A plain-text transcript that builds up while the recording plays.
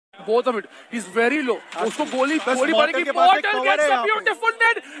both of it. He's very low. उसको गोली पड़ेगी. Mortal gets a beautiful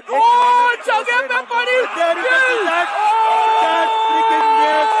net. Oh, जगह पे पड़ी. That freaking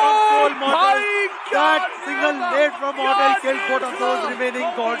net from Cole Mortal. That single net from Mortal killed both of those remaining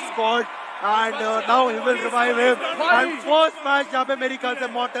God squad. And now he will revive him. And first match जहाँ पे मेरी ख्याल से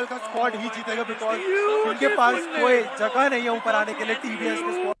Mortal का squad ही जीतेगा because उनके पास कोई जगह नहीं है ऊपर आने के लिए TBS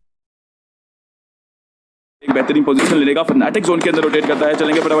के squad. एक बेहतरीन पोजीशन लेगा. फनाटिक जोन के अंदर रोटेट करता है.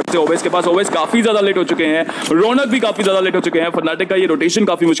 चलेंगे फटाफट से ओवेस के पास. ओवेस काफी ज्यादा लेट हो चुके हैं. रौनक भी काफी ज्यादा लेट हो चुके हैं. फनाटिक का ये रोटेशन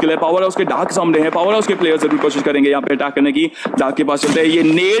काफी मुश्किल है. पावर हाउस के डार्क सामने है. पावर हाउस के प्लेयर्स जरूर कोशिश करेंगे यहाँ पे अटैक करने की. डार्क के पास चलते हैं. ये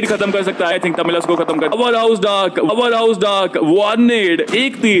नेड खत्म कर सकता है. आई थिंक तमिलस को खत्म कर. पावर हाउस डार्क 1 नेड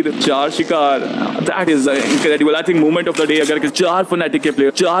 1 तीर 4 शिकार. That is incredible. I think movement of the day अगर 4 फनाटिक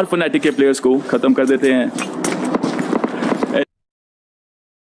के प्लेयर्स को खत्म कर देते हैं.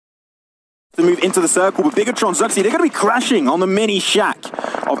 To move into the circle with Bigatron Zuxi, they're going to be crashing on the mini shack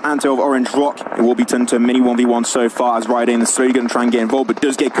of Anto of Orange Rock. It will be turned to a mini 1v1 so far as Raiden is slowly going to try and get involved, but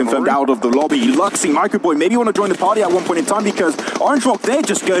does get confirmed out of the lobby. Luxy, Microboy, maybe you want to join the party at one point in time because Orange Rock, they're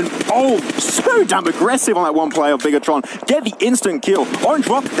just going, so damn aggressive on that one play of Bigatron. Get the instant kill.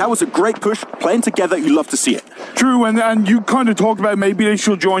 Orange Rock, that was a great push. Playing together, you love to see it. True, and you kind of talked about maybe they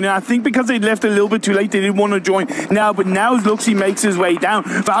should join in. I think because they left a little bit too late, they didn't want to join now, but now as Luxy makes his way down,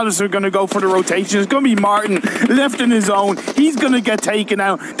 Valdez are going to go for the rotation. It's going to be Martin left in his own. He's going to get taken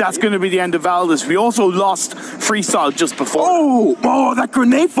out. That's going to be the end of Valdez. We also lost Freestyle just before. Oh, that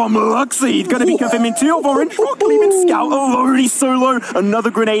grenade from Luxy. It's going to be confirming 2 of Orange Rock, leaving Scout already solo.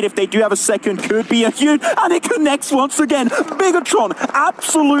 Another grenade, if they do have a second, could be a huge, and it connects once again. Bigatron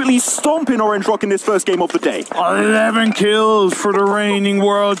absolutely stomping Orange Rock in this first game of the day. 11 kills for the reigning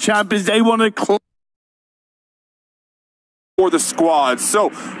world champions. They want to for the squad.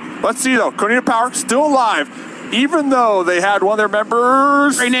 So let's see though, Cornelius Power still alive, even though they had one of their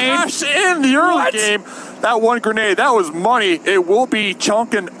members crash in the early game. That one grenade, that was money. It will be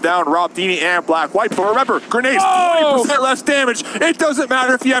chunking down Rob Dini and Black White. But remember, grenades 20% less damage. It doesn't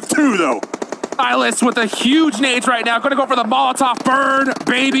matter if you have 2 though. Silas with a huge nades right now. Going to go for the Molotov. Burn,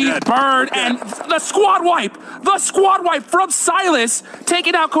 baby, burn. And the squad wipe. The squad wipe from Silas.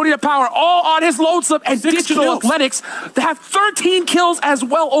 Taking out Cody to Power all on his lonesome. And Digital Athletics have 13 kills as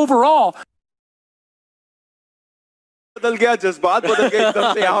well overall. बदल गया, जज्बात बदल गए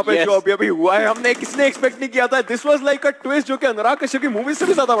एकदम से यहाँ पे जो अभी हुआ है. हमने किसने एक्सपेक्ट नहीं किया था. This was like a twist जो कि अनुराग कश्यप की मूवी से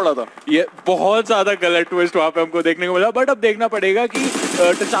भी ज्यादा बड़ा था. ये बहुत ज्यादा गलत ट्विस्ट वहाँ पे हमको देखने को मिला. बट अब देखना पड़ेगा कि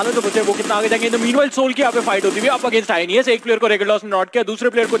टचालो जो बच्चे वो कितना आगे जाएंगे. मीनवाइल सोल की यहाँ पे फाइट होती हुई अब अगेंस्ट आए नहीं है. एक प्लेयर को रेगुलर लॉस ने नॉट किया, दूसरे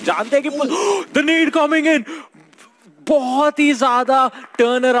प्लेयर को जानते हैं कि द नीड कमिंग इन. बहुत ही ज्यादा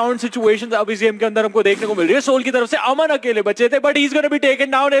टर्न अराउंड सिचुएशंस अब इस गेम के अंदर हमको देखने को मिल रही है. सोल की तरफ से अमन अकेले बचे थे, but he is gonna be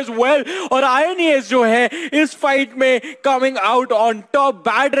taken down as well. और आईएनएस जो है इस फाइट में coming out on top.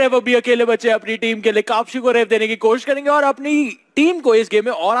 Bad रेव भी अकेले बचे अपनी टीम के लिए. कापशी को रेव देने की कोशिश करेंगे और अपनी टीम को इस गेम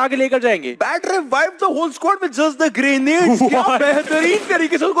में और आगे लेकर जाएंगे. Bad rev wipe the whole squad with just the grenades. क्या बेहतरीन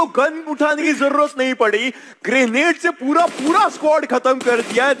तरीके से उनको गन उठाने की जरूरत नहीं पड़ी. ग्रेनेड से पूरा स्क्वाड खत्म कर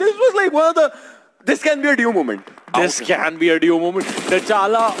दिया. This was like one of the This can be a due moment. This can be a due moment.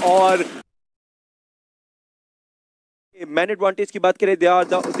 T'Challa और man advantage की बात करें,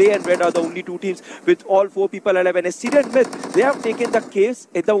 they and Red are the only 2 teams with all 4 people alive. And Assyrian Myth, they have taken the case.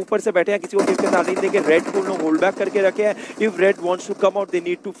 एकदम ऊपर से बैठे हैं, किसी को गेम के अंदर नहीं देंगे. Red को लोग होल्ड बैक करके रखे हैं. If Red wants to come out, they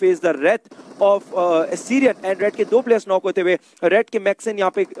need to face the wrath of Assyrian. And Red के 2 players knock होते हुए Red के Maxen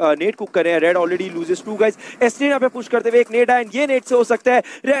यहाँ पे नेट कुक कर रहे हैं. Red already loses 2 guys. Assyrian यहाँ पे पुश करते हुए एक नेट है, and ये नेट से हो सकता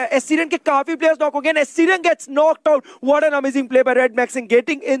है Assyrian के काफी players knock हो गए. And Assyrian gets knocked out. What an amazing play by Red. Maxen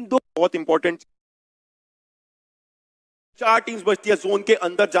getting in. बहुत important. 4 टीम्स बचती है. जोन के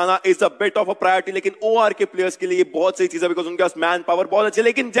अंदर जाना is a bit of a priority, लेकिन ओआर के प्लेयर्स के लिए बहुत सही चीज है बिकॉज़ उनके पास मैन पावर बहुत अच्छे.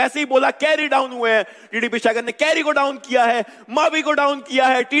 लेकिन जैसे ही बोला कैरी डाउन हुए हैं, टीडीपी शागर ने कैरी को डाउन किया है, मावी को डाउन किया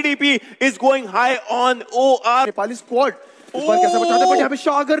है. TDP is going high on OR. Nepali squad इस बार कैसे बचाते हैं, बट यहाँ पे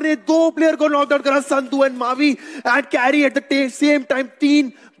शागर ने 2 प्लेयर को नॉक डाउन करा. Sandhu and Mavi and carry at the same time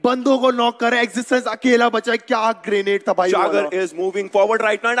 3 बंदों को नॉक कर. एग्जिस्टेंस अकेला बचा है. क्या ग्रेनेड था भाई. Sagar is moving forward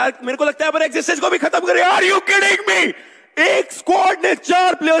right now. मेरे को लगता है पर एग्जिस्टेंस को भी खत्म करे. Are you kidding me. एक स्क्वाड ने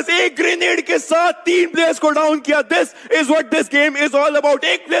 4 प्लेयर्स एक ग्रेनेड के साथ 3 प्लेयर्स को डाउन किया. This is what this game is all about.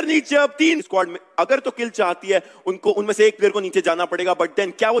 एक प्लेयर नीचे, अब 3 स्क्वाड में अगर तो किल चाहती है उनको उनमें से एक प्लेयर को नीचे जाना पड़ेगा. बट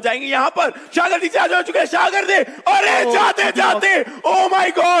देन क्या वो जाएंगे यहां पर. शागर नीचे आ जा चुके हैं. शागर ने अरे जाते ओ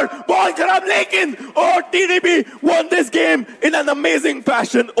माय गॉड बहुत खराब. लेकिन ओ TDP won this game in an amazing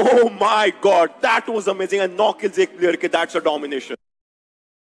fashion. Oh my god, that was amazing. And knock kills एक प्लेयर के, that's a domination.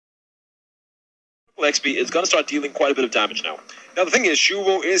 XP is going to start dealing quite a bit of damage now. Now, the thing is,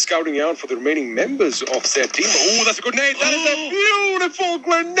 Shuvo is scouting out for the remaining members of said team. Oh, that's a good grenade. That is a beautiful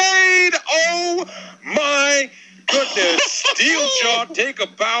grenade. Oh, my goodness. Steel Jaw, take a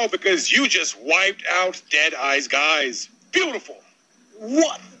bow because you just wiped out Dead Eyes, guys. Beautiful.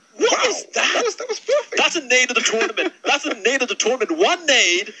 What was that? That was perfect. That's a nade of the tournament. That's a nade of the tournament. 1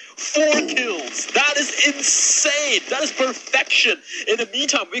 nade, 4 kills. That is insane. That is perfection. In the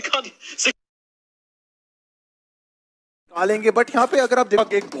meantime, we can't... डालेंगे but यहाँ पे अगर आप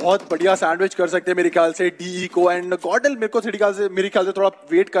देखो एक बहुत बढ़िया sandwich कर सकते हैं मेरे ख्याल से डीई को एंड गॉडल मेरे ख्याल से थोड़ा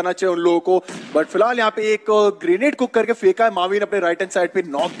वेट करना चाहिए उन लोगों को बट फिलहाल यहाँ पे एक ग्रेनेड कुक करके फेंका है माविन अपने राइट हैंड साइड पे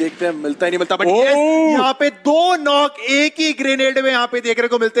नॉक देखते हैं मिलता ही नहीं मिलता बट यहाँ पे 2 नॉक एक ही ग्रेनेड में यहाँ पे देखने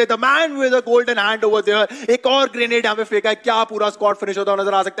को मिलते हैं the man with the golden hand over there एक और ग्रेनेड यहाँ पे फेंका है क्या पूरा स्क्वाड फिनिश होता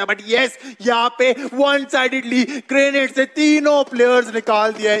नजर आ सकता है बट यस यहाँ पे वन साइडेडली ग्रेनेड से तीनों प्लेयर्स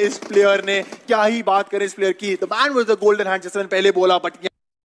निकाल दिया है इस प्लेयर ने क्या ही बात करें इस प्लेयर की the man with the golden hand जैसे मैंने पहले बोला बट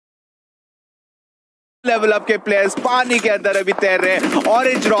लेवल अप के प्लेयर्स पानी के अंदर अभी तैर रहे हैं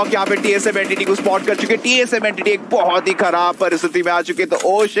ऑरेंज रॉक यहाँ पे टीएसएम एंटिटी को स्पॉट कर चुके टीएसएम एंटिटी एक बहुत ही खराब परिस्थिति में आ चुके तो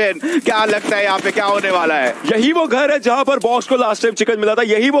ओशन क्या लगता है यहाँ पे क्या होने वाला है यही वो घर है जहां पर बॉक्स को लास्ट टाइम चिकन मिला था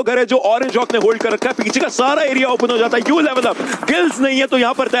यही वो घर है जो ऑरेंज रॉक ने होल्ड कर रखा है पीछे का सारा एरिया ओपन हो जाता है यू लेवल अप गिल्स नहीं है तो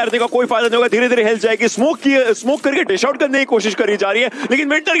यहाँ पर तैरने का कोई फायदा नहीं होगा धीरे धीरे हेल्थ जाएगी स्मोक करके डिश आउट करने की कोशिश करी जा रही है लेकिन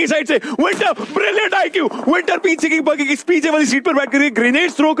विंटर की साइड से विंटर ब्रिलियंट आईक्यू विंटर पीछे की पीछे वाली सीट पर बैठ कर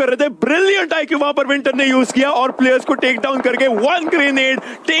ग्रेनेड थ्रो कर रहे थे ब्रिलियंट आईक्यू वहां पर विंटर ने यूज किया और प्लेयर्स को टेक डाउन करके 1 grenade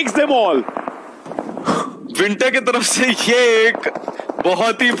takes them all winter की तरफ से ये एक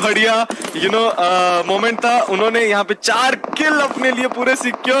बहुत ही बढ़िया मोमेंट था उन्होंने यहाँ पे 4 किल अपने लिए पूरे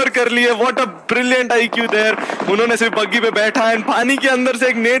सिक्योर कर लिए what a brilliant IQ there उन्होंने सिर्फ बग्गी पे बैठा है पानी के अंदर से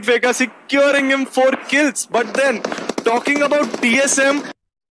एक नेट फेंका securing him 4 kills but then talking about TSM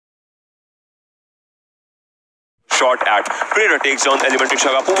shot at Predator takes down Elementrix.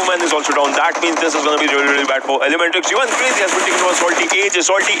 Shahab man is also down. That means this is going to be really, really bad for Elementrix. Even Crazy has been taken on Salty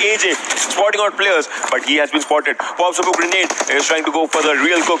AJ spotting out players, but he has been spotted. Pops up a grenade. He's trying to go for the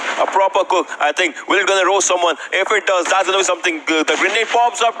real cook, a proper cook. I think will it going to roast someone? If it does, that's going to be something good. The grenade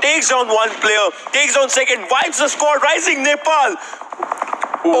pops up, takes down 1 player, takes down second, wipes the squad. Rising Nepal.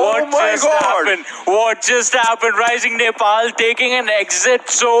 What just happened? Rising Nepal taking an exit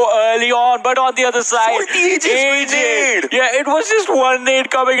so early on, but on the other side, AJ. Yeah, it was just 1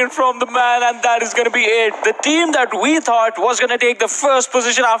 nade coming in from the man, and that is going to be it. The team that we thought was going to take the first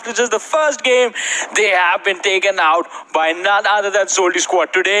position after just the first game, they have been taken out by none other than Salty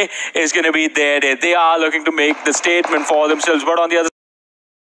Squad. Today is going to be their day. They are looking to make the statement for themselves, but on the other